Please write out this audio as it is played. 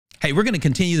Hey, we're going to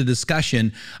continue the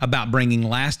discussion about bringing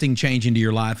lasting change into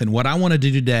your life. And what I want to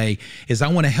do today is I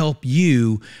want to help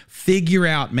you figure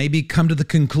out, maybe come to the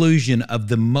conclusion of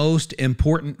the most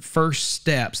important first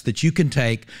steps that you can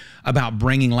take about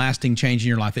bringing lasting change in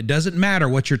your life. It doesn't matter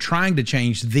what you're trying to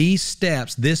change. These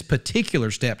steps, this particular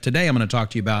step today I'm going to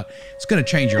talk to you about, it's going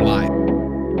to change your life.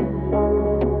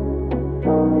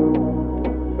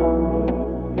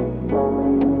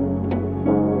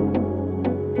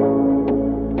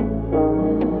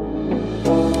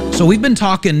 So we've been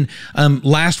talking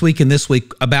last week and this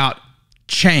week about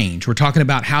change. We're talking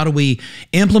about how do we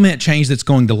implement change that's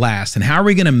going to last, and how are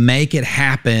we going to make it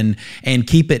happen and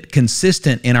keep it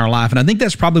consistent in our life. And I think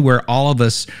that's probably where all of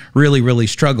us really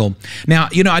struggle. Now,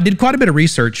 I did quite a bit of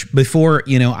research before,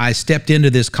 I stepped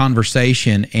into this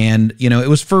conversation, and, it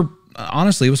was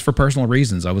honestly, it was for personal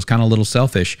reasons. I was kind of a little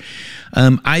selfish.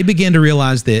 I began to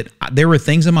realize that there were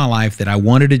things in my life that I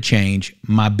wanted to change.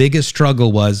 My biggest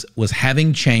struggle was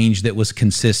having change that was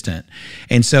consistent.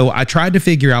 And so I tried to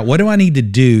figure out, what do I need to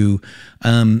do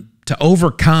to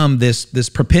overcome this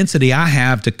propensity I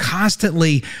have to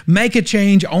constantly make a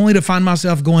change, only to find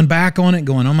myself going back on it,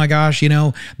 going, oh my gosh,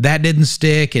 that didn't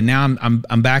stick, and now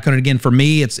I'm back on it again. For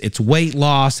me, it's weight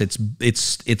loss,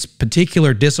 it's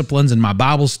particular disciplines in my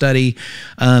Bible study,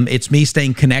 it's me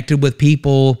staying connected with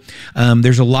people.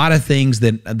 There's a lot of things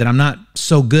that I'm not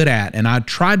so good at, and I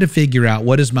tried to figure out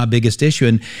what is my biggest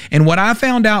issue. And what I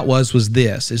found out was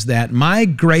that my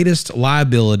greatest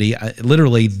liability,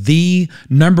 literally the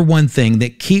number one thing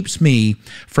that keeps me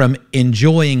from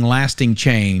enjoying lasting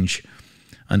change,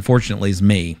 unfortunately, is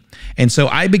me. And so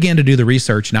I began to do the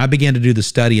research, and I began to do the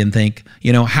study and think,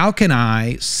 how can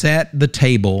I set the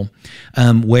table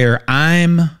where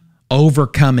I'm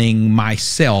overcoming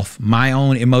myself, my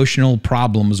own emotional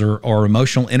problems or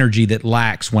emotional energy that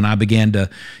lacks when I began to,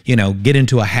 get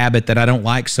into a habit that I don't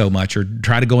like so much, or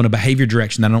try to go in a behavior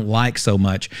direction that I don't like so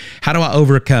much. How do I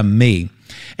overcome me?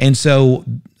 And so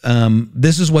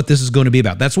this is what this is going to be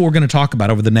about. That's what we're going to talk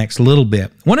about over the next little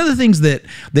bit. One of the things that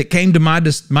came to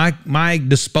my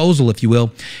disposal, if you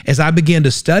will, as I began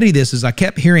to study this, is I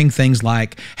kept hearing things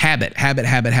like habit.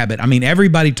 I mean,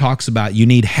 everybody talks about you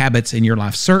need habits in your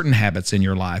life, certain habits in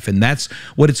your life, and that's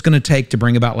what it's going to take to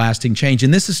bring about lasting change.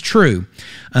 And this is true.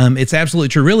 It's absolutely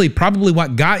true. Really, probably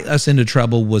what got us into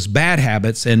trouble was bad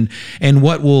habits, and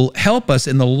what will help us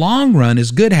in the long run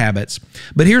is good habits.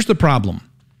 But here's the problem.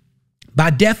 By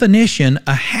definition,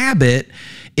 a habit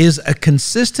is a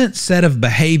consistent set of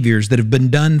behaviors that have been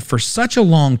done for such a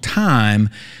long time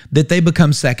that they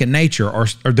become second nature, or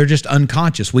they're just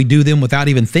unconscious. We do them without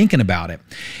even thinking about it.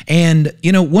 And,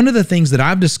 one of the things that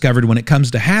I've discovered when it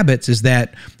comes to habits is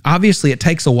that obviously it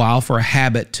takes a while for a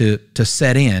habit to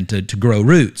set in, to grow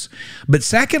roots. But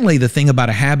secondly, the thing about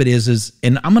a habit is,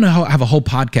 and I'm going to have a whole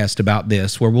podcast about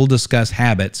this where we'll discuss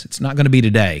habits. It's not going to be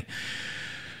today.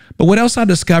 But what else I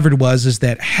discovered is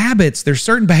that habits, there's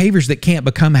certain behaviors that can't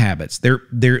become habits.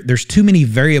 There's too many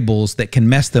variables that can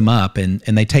mess them up, and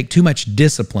they take too much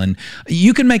discipline.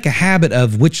 You can make a habit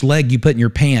of which leg you put in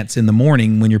your pants in the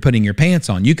morning when you're putting your pants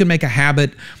on. You can make a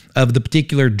habit of the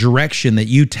particular direction that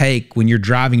you take when you're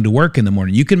driving to work in the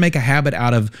morning. You can make a habit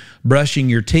out of brushing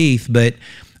your teeth, but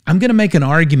I'm going to make an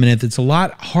argument that it's a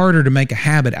lot harder to make a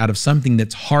habit out of something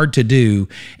that's hard to do,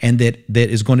 and that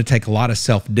is going to take a lot of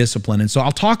self-discipline. And so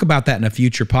I'll talk about that in a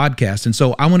future podcast. And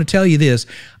so I want to tell you this.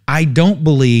 I don't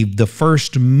believe the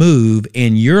first move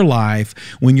in your life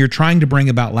when you're trying to bring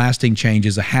about lasting change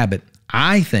is a habit.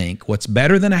 I think what's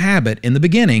better than a habit in the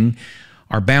beginning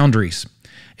are boundaries,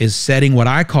 is setting what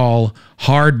I call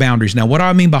hard boundaries. Now, what do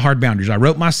I mean by hard boundaries? I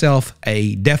wrote myself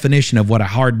a definition of what a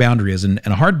hard boundary is. And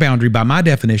a hard boundary, by my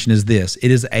definition, is this.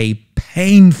 It is a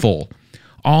painful,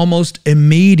 almost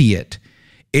immediate,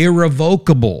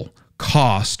 irrevocable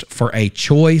cost for a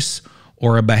choice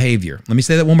or a behavior. Let me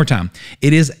say that one more time.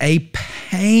 It is a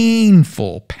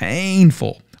painful,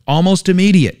 almost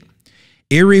immediate,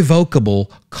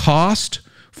 irrevocable cost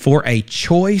for a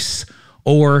choice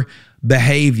or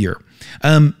behavior.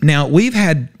 Now, we've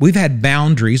had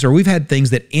boundaries, or we've had things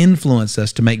that influence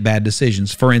us to make bad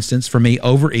decisions. For instance, for me,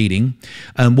 overeating.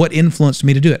 What influenced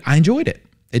me to do it? I enjoyed it.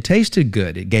 It tasted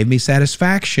good. It gave me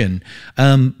satisfaction.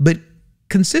 But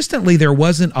consistently, there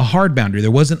wasn't a hard boundary.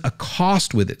 There wasn't a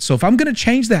cost with it. So if I'm going to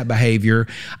change that behavior,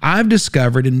 I've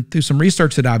discovered, and through some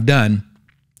research that I've done,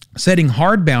 setting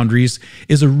hard boundaries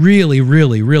is a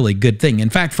really good thing. In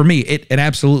fact, for me, it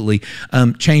absolutely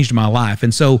changed my life.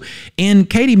 And so in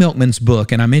Katie Milkman's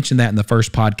book, and I mentioned that in the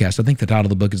first podcast, I think the title of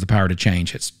the book is The Power to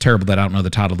Change. It's terrible that I don't know the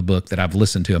title of the book that I've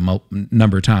listened to a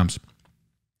number of times.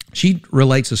 She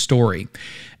relates a story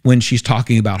when she's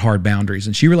talking about hard boundaries.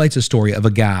 And she relates a story of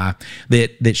a guy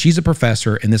that she's a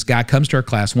professor, and this guy comes to her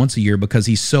class once a year because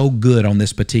he's so good on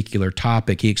this particular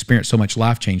topic. He experienced so much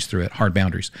life change through it, hard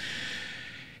boundaries.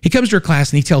 He comes to her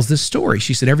class and he tells this story.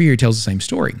 She said, every year he tells the same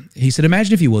story. He said,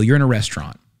 imagine, if you will, you're in a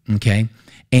restaurant, okay?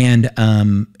 And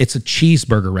it's a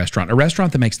cheeseburger restaurant, a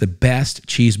restaurant that makes the best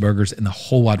cheeseburgers in the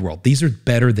whole wide world. These are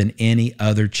better than any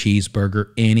other cheeseburger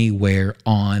anywhere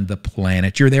on the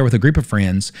planet. You're there with a group of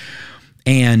friends,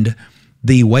 and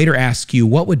the waiter asks you,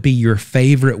 what would be your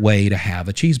favorite way to have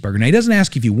a cheeseburger? Now, he doesn't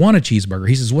ask you if you want a cheeseburger.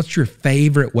 He says, what's your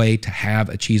favorite way to have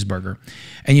a cheeseburger?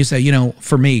 And you say, you know,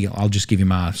 for me, I'll just give you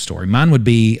my story. Mine would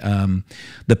be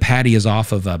the patty is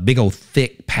off of a big old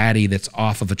thick patty that's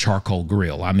off of a charcoal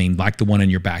grill. I mean, like the one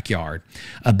in your backyard.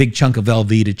 A big chunk of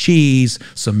Velveeta cheese,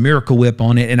 some Miracle Whip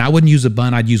on it. And I wouldn't use a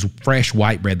bun. I'd use fresh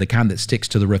white bread, the kind that sticks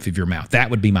to the roof of your mouth.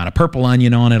 That would be mine. A purple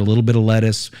onion on it, a little bit of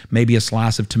lettuce, maybe a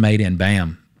slice of tomato, and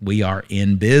bam. We are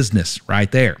in business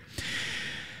right there.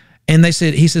 And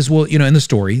he says, well, you know, in the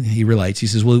story, he relates, he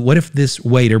says, well, what if this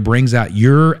waiter brings out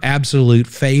your absolute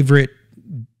favorite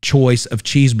choice of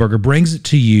cheeseburger, brings it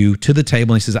to you to the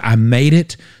table, and he says, I made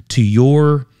it to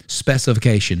your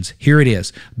specifications. Here it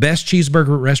is. Best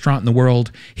cheeseburger restaurant in the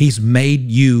world. He's made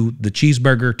you the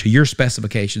cheeseburger to your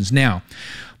specifications. Now,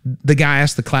 the guy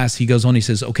asked the class, he goes on, he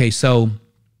says, okay, so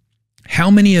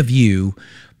how many of you,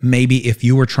 maybe if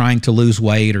you were trying to lose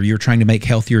weight or you're trying to make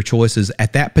healthier choices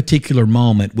at that particular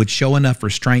moment, would show enough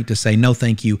restraint to say, no,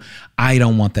 thank you, I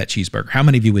don't want that cheeseburger? How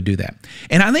many of you would do that?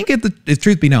 And I think if the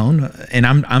truth be known, and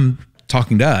I'm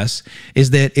talking to us, is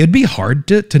that it'd be hard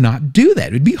to not do that.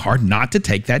 It'd be hard not to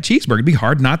take that cheeseburger. It'd be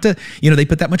hard not to, you know, they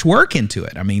put that much work into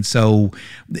it. I mean, so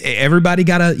everybody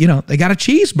got a, you know, they got a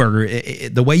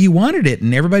cheeseburger the way you wanted it,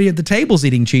 and everybody at the table's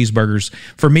eating cheeseburgers.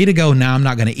 For me to go, no, I'm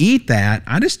not going to eat that,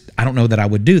 I don't know that I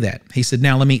would do that. He said,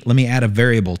 now let me add a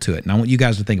variable to it. And I want you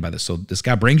guys to think about this. So this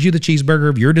guy brings you the cheeseburger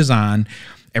of your design.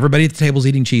 Everybody at the table's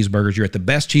eating cheeseburgers. You're at the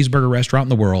best cheeseburger restaurant in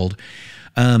the world.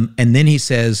 And then he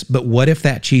says, but what if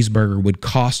that cheeseburger would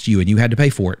cost you, and you had to pay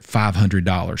for it,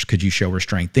 $500? Could you show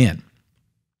restraint then?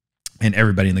 And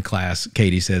everybody in the class,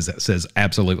 Katie says,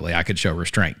 absolutely, I could show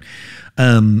restraint.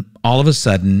 All of a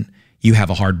sudden, you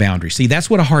have a hard boundary. See, that's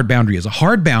what a hard boundary is. A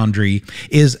hard boundary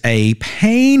is a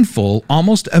painful,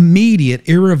 almost immediate,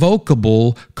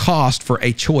 irrevocable cost for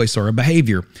a choice or a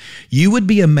behavior. You would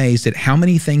be amazed at how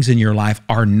many things in your life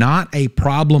are not a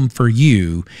problem for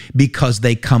you because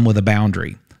they come with a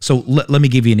boundary. So let me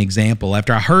give you an example.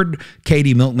 After I heard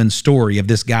Katie Milkman's story of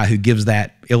this guy who gives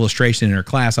that illustration in her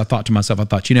class, I thought to myself,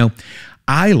 you know,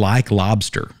 I like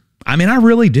lobster. I mean, I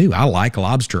really do. I like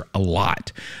lobster a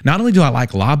lot. Not only do I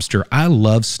like lobster, I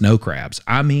love snow crabs.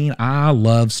 I mean, I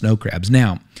love snow crabs.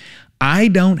 Now, I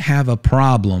don't have a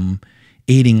problem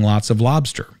eating lots of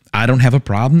lobster. I don't have a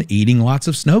problem eating lots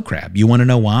of snow crab. You want to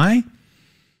know why?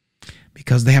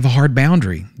 Because they have a hard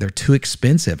boundary. They're too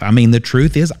expensive. I mean, the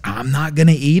truth is, I'm not going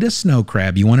to eat a snow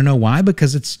crab. You want to know why?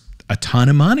 Because it's a ton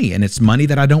of money, and it's money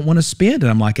that I don't want to spend.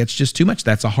 And I'm like, it's just too much.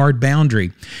 That's a hard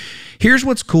boundary. Here's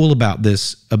what's cool about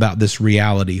this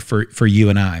reality for you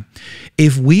and I.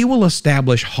 If we will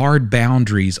establish hard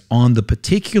boundaries on the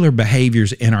particular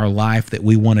behaviors in our life that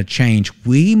we want to change,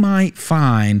 we might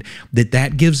find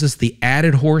that gives us the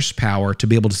added horsepower to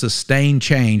be able to sustain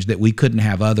change that we couldn't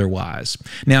have otherwise.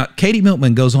 Now, Katie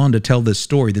Milkman goes on to tell this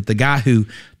story that the guy who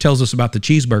tells us about the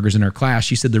cheeseburgers in her class,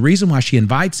 she said the reason why she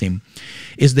invites him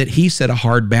is that he set a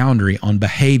hard boundary on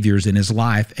behaviors in his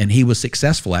life, and he was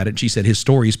successful at it. She said his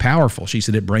story is powerful. She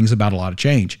said it brings about a lot of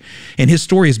change. And his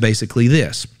story is basically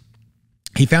this.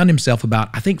 He found himself about,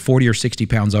 I think, 40 or 60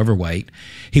 pounds overweight.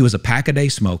 He was a pack-a-day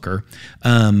smoker,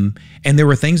 and there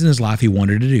were things in his life he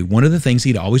wanted to do. One of the things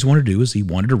he'd always wanted to do is he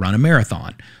wanted to run a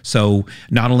marathon. So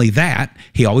not only that,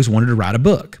 he always wanted to write a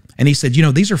book. And he said, you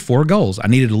know, these are 4 goals. I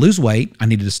needed to lose weight. I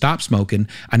needed to stop smoking.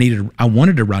 I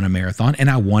wanted to run a marathon, and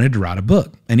I wanted to write a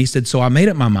book. And he said, so I made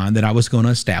up my mind that I was going to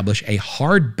establish a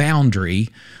hard boundary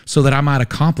so that I might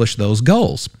accomplish those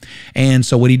goals. And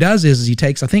so what he does is he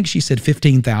takes, I think she said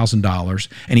 $15,000,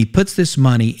 and he puts this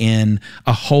money in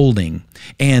a holding.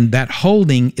 And that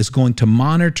holding is going to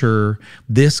monitor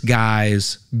this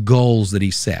guy's goals that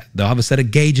he set. They'll have a set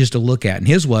of gauges to look at. And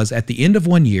his was, at the end of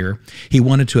 1 year, he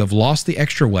wanted to have lost the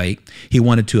extra weight. He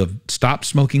wanted to have stopped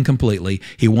smoking completely.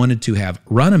 He wanted to have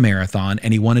run a marathon,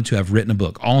 and he wanted to have written a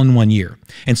book all in 1 year.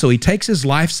 And so he takes his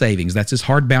life savings, that's his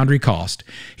hard boundary cost.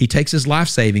 He takes his life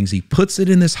savings, he puts it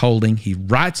in this holding, he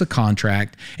writes a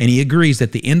contract, and he agrees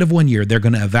at the end of 1 year, they're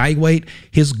going to evaluate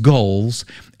his goals.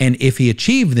 And if he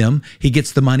achieved them, he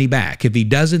gets the money back. If he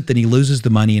doesn't, then he loses the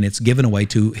money, and it's given away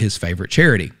to his favorite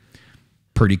charity.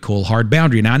 pretty cool hard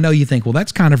boundary. And I know you think, well,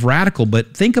 that's kind of radical,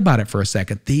 but think about it for a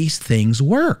second. These things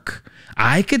work.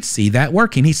 I could see that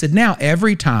working. He said, now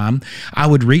every time I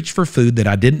would reach for food that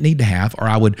I didn't need to have, or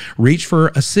I would reach for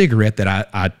a cigarette that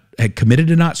I had committed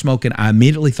to not smoking, I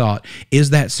immediately thought,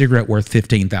 is that cigarette worth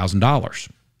 $15,000?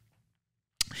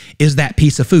 Is that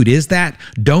piece of food, is that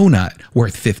donut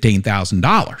worth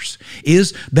 $15,000?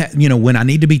 Is that, when I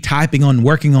need to be typing on,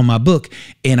 working on my book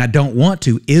and I don't want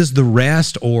to, is the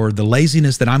rest or the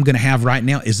laziness that I'm going to have right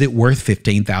now, is it worth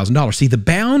 $15,000? See,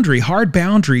 the hard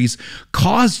boundaries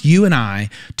cause you and I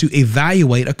to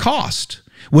evaluate a cost.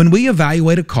 When we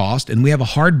evaluate a cost and we have a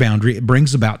hard boundary, it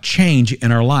brings about change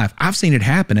in our life. I've seen it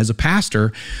happen as a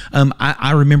pastor.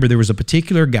 I remember there was a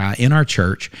particular guy in our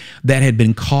church that had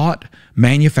been caught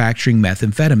manufacturing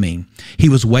methamphetamine. He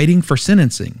was waiting for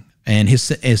sentencing, and his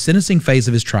sentencing phase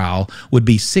of his trial would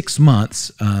be 6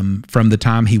 months from the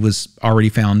time he was already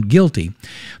found guilty.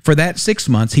 For that 6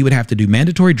 months, he would have to do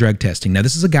mandatory drug testing. Now,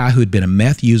 this is a guy who had been a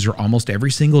meth user almost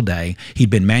every single day. He'd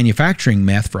been manufacturing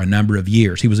meth for a number of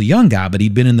years. He was a young guy, but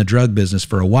he'd been in the drug business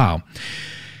for a while.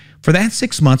 For that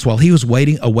 6 months, while he was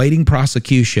awaiting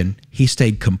prosecution, he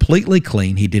stayed completely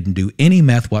clean. He didn't do any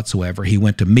meth whatsoever. He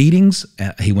went to meetings.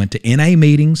 He went to NA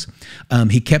meetings.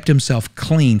 He kept himself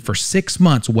clean for 6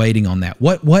 months waiting on that.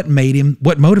 What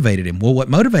motivated him? Well, what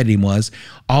motivated him was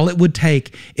all it would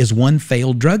take is one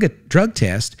failed drug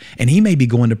test, and he may be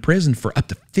going to prison for up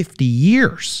to 50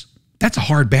 years. That's a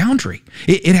hard boundary.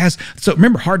 So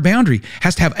remember, hard boundary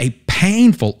has to have a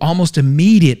painful, almost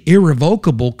immediate,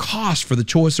 irrevocable cost for the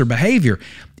choice or behavior.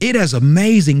 It has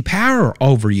amazing power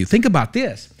over you. Think about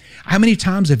this. How many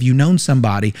times have you known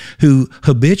somebody who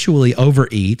habitually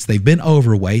overeats, they've been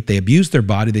overweight, they abuse their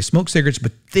body, they smoke cigarettes,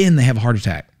 but then they have a heart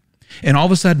attack? And all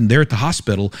of a sudden, they're at the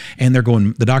hospital, and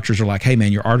the doctors are like, hey,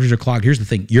 man, your arteries are clogged. Here's the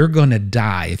thing. You're going to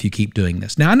die if you keep doing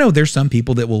this. Now, I know there's some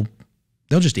people that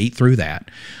they'll just eat through that.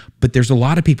 But there's a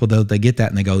lot of people, though, they get that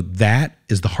and they go, that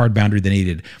is the hard boundary they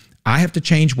needed. I have to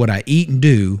change what I eat and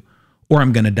do, or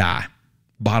I'm going to die.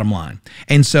 Bottom line.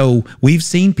 And so we've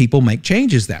seen people make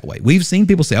changes that way. We've seen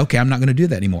people say, okay, I'm not going to do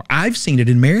that anymore. I've seen it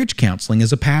in marriage counseling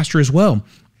as a pastor as well,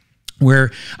 where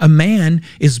a man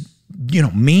is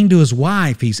mean to his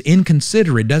wife, he's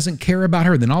inconsiderate, doesn't care about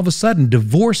her. Then all of a sudden,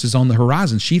 divorce is on the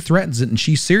horizon. She threatens it and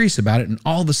she's serious about it. And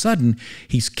all of a sudden,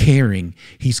 he's caring,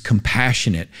 he's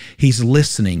compassionate, he's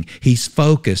listening, he's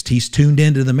focused, he's tuned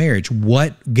into the marriage.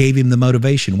 What gave him the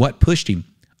motivation? What pushed him?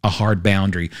 A hard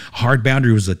boundary. A hard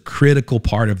boundary was a critical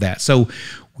part of that. So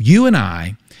you and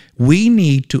I, we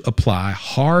need to apply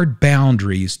hard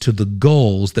boundaries to the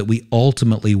goals that we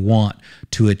ultimately want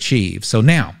to achieve. So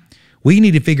now, we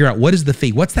need to figure out, what is the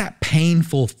fee? What's that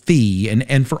painful fee?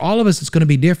 And for all of us, it's going to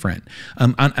be different.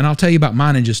 And I'll tell you about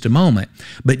mine in just a moment.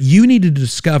 But you need to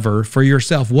discover for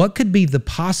yourself, what could be the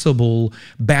possible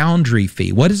boundary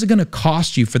fee? What is it going to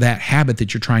cost you for that habit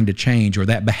that you're trying to change, or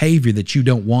that behavior that you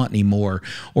don't want anymore,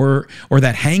 or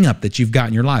that hang up that you've got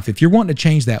in your life? If you're wanting to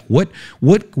change that, what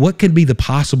could be the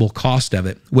possible cost of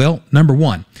it? Well, number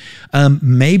one,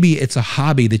 maybe it's a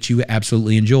hobby that you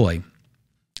absolutely enjoy.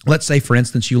 Let's say, for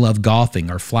instance, you love golfing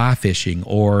or fly fishing,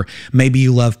 or maybe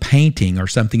you love painting or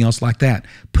something else like that.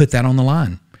 Put that on the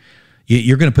line.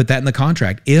 You're going to put that in the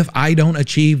contract. If I don't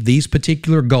achieve these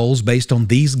particular goals based on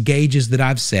these gauges that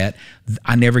I've set,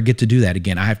 I never get to do that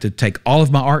again. I have to take all of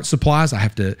my art supplies, I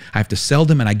have to sell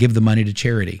them, and I give the money to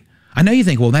charity. I know you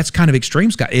think, well, that's kind of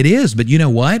extreme, Scott. It is, but you know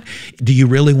what? Do you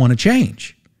really want to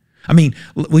change? I mean,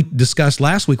 we discussed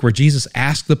last week where Jesus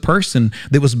asked the person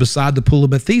that was beside the pool of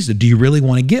Bethesda, do you really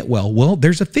want to get well? Well,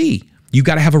 there's a fee. You've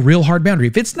got to have a real hard boundary.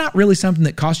 If it's not really something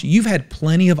that costs you, you've had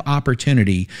plenty of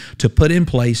opportunity to put in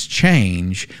place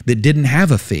change that didn't have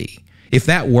a fee. If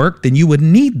that worked, then you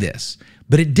wouldn't need this.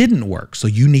 But it didn't work, so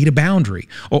you need a boundary.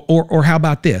 Or how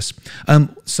about this?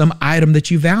 Some item that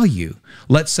you value.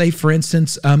 Let's say, for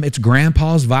instance, it's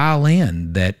grandpa's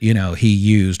violin that he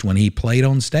used when he played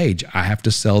on stage. I have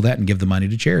to sell that and give the money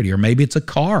to charity. Or maybe it's a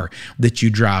car that you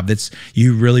drive that's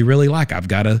you really, really like. I've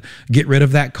got to get rid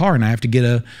of that car and I have to get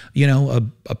a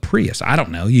Prius. I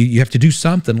don't know. You have to do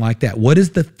something like that. What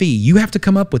is the fee? You have to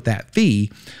come up with that fee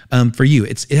for you.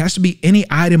 It has to be any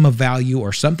item of value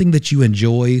or something that you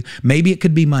enjoy. Maybe it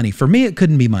could be money. For me, it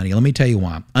couldn't be money. Let me tell you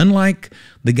why. Unlike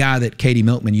the guy that Katie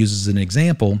Milkman uses as an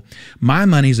example, my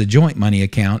money is a joint money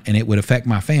account and it would affect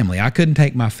my family. I couldn't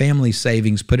take my family's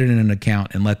savings, put it in an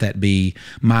account, and let that be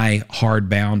my hard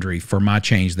boundary for my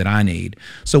change that I need.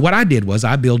 So what I did was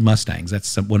I build Mustangs.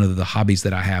 That's one of the hobbies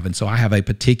that I have. And so I have a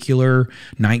particular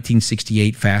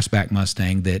 1968 Fastback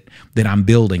Mustang that I'm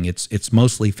building. It's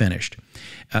mostly finished.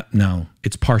 No,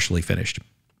 it's partially finished.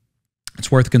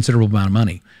 It's worth a considerable amount of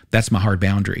money. That's my hard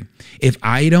boundary. If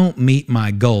I don't meet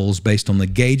my goals based on the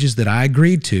gauges that I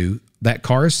agreed to, that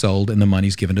car is sold and the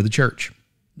money's given to the church.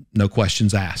 No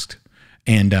questions asked.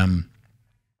 And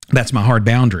that's my hard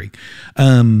boundary.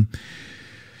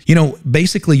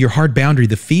 Basically your hard boundary,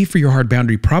 the fee for your hard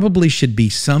boundary probably should be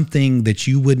something that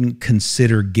you wouldn't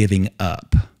consider giving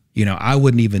up. I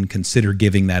wouldn't even consider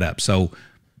giving that up. So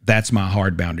that's my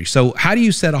hard boundary. So how do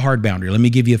you set a hard boundary? Let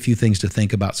me give you a few things to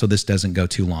think about so this doesn't go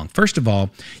too long. First of all,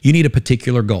 you need a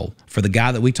particular goal. For the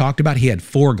guy that we talked about, he had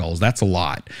 4 goals. That's a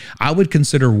lot. I would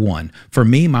consider 1. For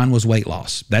me, mine was weight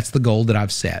loss. That's the goal that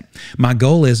I've set. My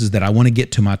goal is that I want to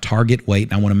get to my target weight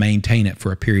and I want to maintain it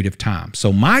for a period of time.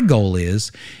 So my goal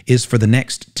is for the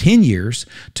next 10 years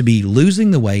to be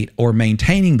losing the weight or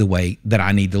maintaining the weight that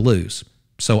I need to lose.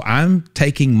 So I'm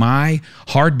taking my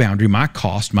hard boundary, my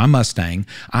cost, my Mustang,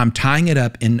 I'm tying it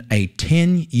up in a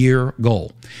 10-year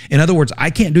goal. In other words,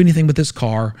 I can't do anything with this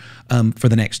car for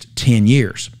the next 10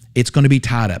 years. It's going to be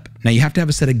tied up. Now, you have to have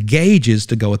a set of gauges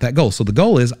to go with that goal. So the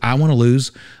goal is I want to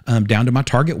lose down to my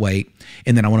target weight,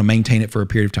 and then I want to maintain it for a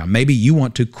period of time. Maybe you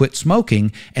want to quit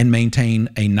smoking and maintain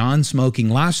a non-smoking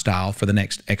lifestyle for the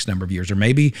next X number of years. Or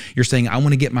maybe you're saying, I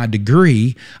want to get my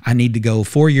degree. I need to go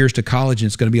 4 years to college, and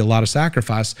it's going to be a lot of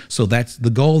sacrifice. So that's the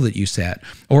goal that you set.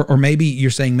 Or maybe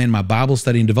you're saying, man, my Bible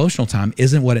study and devotional time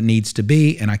isn't what it needs to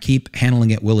be, and I keep handling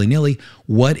it willy-nilly.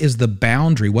 What is the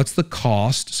boundary? What's the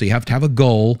cost? So you have to have a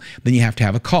goal, then you have to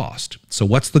have a cost. So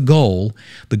what's the goal?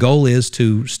 The goal is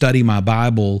to study my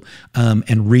Bible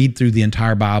and read through the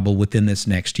entire Bible within this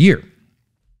next year.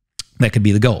 That could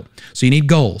be the goal. So you need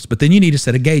goals, but then you need a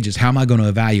set of gauges. How am I going to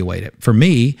evaluate it? For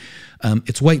me,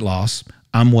 it's weight loss.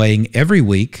 I'm weighing every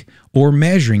week or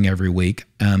measuring every week,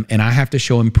 and I have to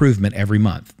show improvement every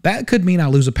month. That could mean I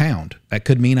lose a pound. That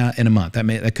could mean in a month.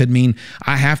 That could mean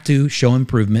I have to show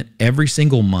improvement every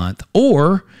single month,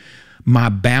 or my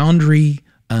boundary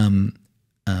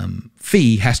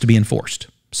fee has to be enforced.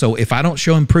 So if I don't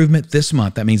show improvement this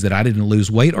month, that means that I didn't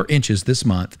lose weight or inches this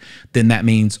month. Then that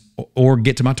means, or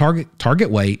get to my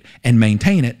target weight and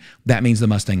maintain it, that means the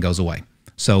Mustang goes away.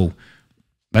 So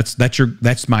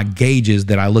that's my gauges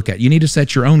that I look at. You need to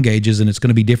set your own gauges, and it's going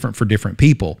to be different for different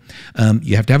people.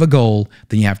 You have to have a goal,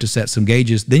 then you have to set some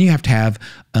gauges, then you have to have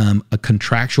a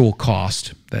contractual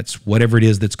cost. That's whatever it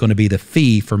is that's going to be the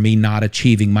fee for me not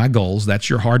achieving my goals. That's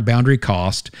your hard boundary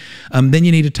cost. Then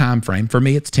you need a time frame. For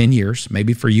me, it's 10 years.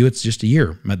 Maybe for you, it's just a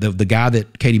year. The guy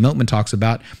that Katie Milkman talks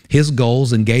about, his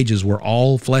goals and gauges were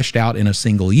all fleshed out in a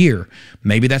single year.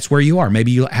 Maybe that's where you are.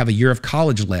 Maybe you have a year of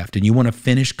college left and you want to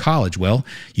finish college. Well,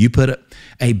 you put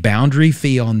a boundary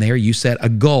fee on there. You set a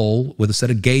goal with a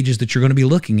set of gauges that you're going to be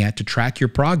looking at to track your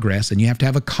progress, and you have to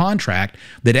have a contract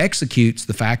that executes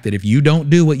the fact that if you don't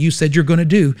do what you said you're going to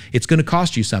do, it's going to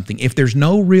cost you something. If there's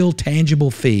no real tangible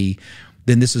fee,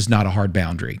 then this is not a hard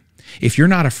boundary. If you're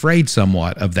not afraid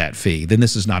somewhat of that fee, then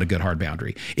this is not a good hard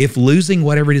boundary. If losing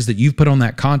whatever it is that you've put on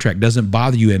that contract doesn't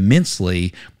bother you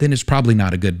immensely, then it's probably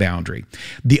not a good boundary.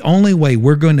 The only way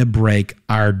we're going to break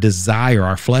our desire,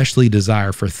 our fleshly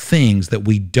desire for things that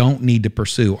we don't need to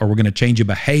pursue, or we're going to change a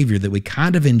behavior that we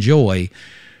kind of enjoy,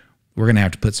 we're going to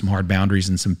have to put some hard boundaries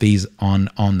and some fees on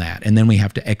that. And then we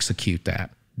have to execute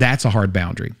that. That's a hard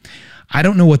boundary. I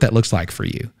don't know what that looks like for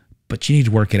you, but you need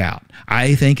to work it out.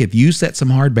 I think if you set some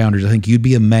hard boundaries, I think you'd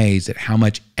be amazed at how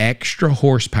much extra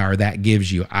horsepower that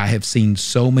gives you. I have seen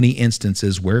so many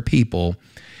instances where people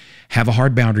have a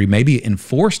hard boundary, maybe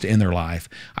enforced in their life.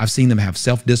 I've seen them have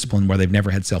self-discipline where they've never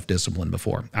had self-discipline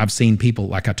before. I've seen people,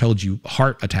 like I told you,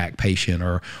 heart attack patient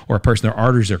or a person, their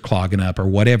arteries are clogging up or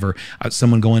whatever,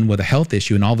 someone going with a health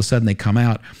issue, and all of a sudden they come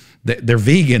out, they're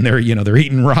vegan, they're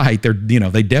eating right,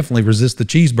 they definitely resist the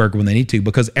cheeseburger when they need to,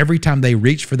 because every time they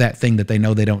reach for that thing that they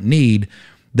know they don't need,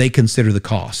 they consider the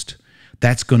cost.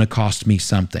 That's going to cost me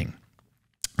something.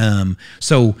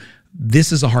 So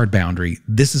this is a hard boundary.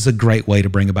 This is a great way to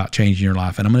bring about change in your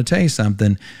life. And I'm going to tell you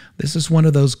something, this is one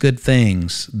of those good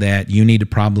things that you need to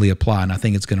probably apply, and I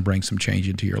think it's going to bring some change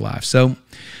into your life. So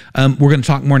we're going to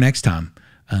talk more next time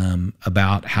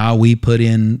about how we put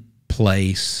in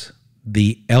place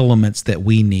the elements that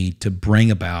we need to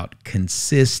bring about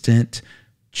consistent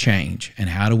change, and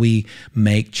how do we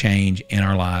make change in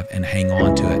our life and hang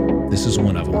on to it. This is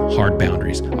one of them, hard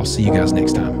boundaries. I'll see you guys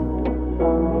next time.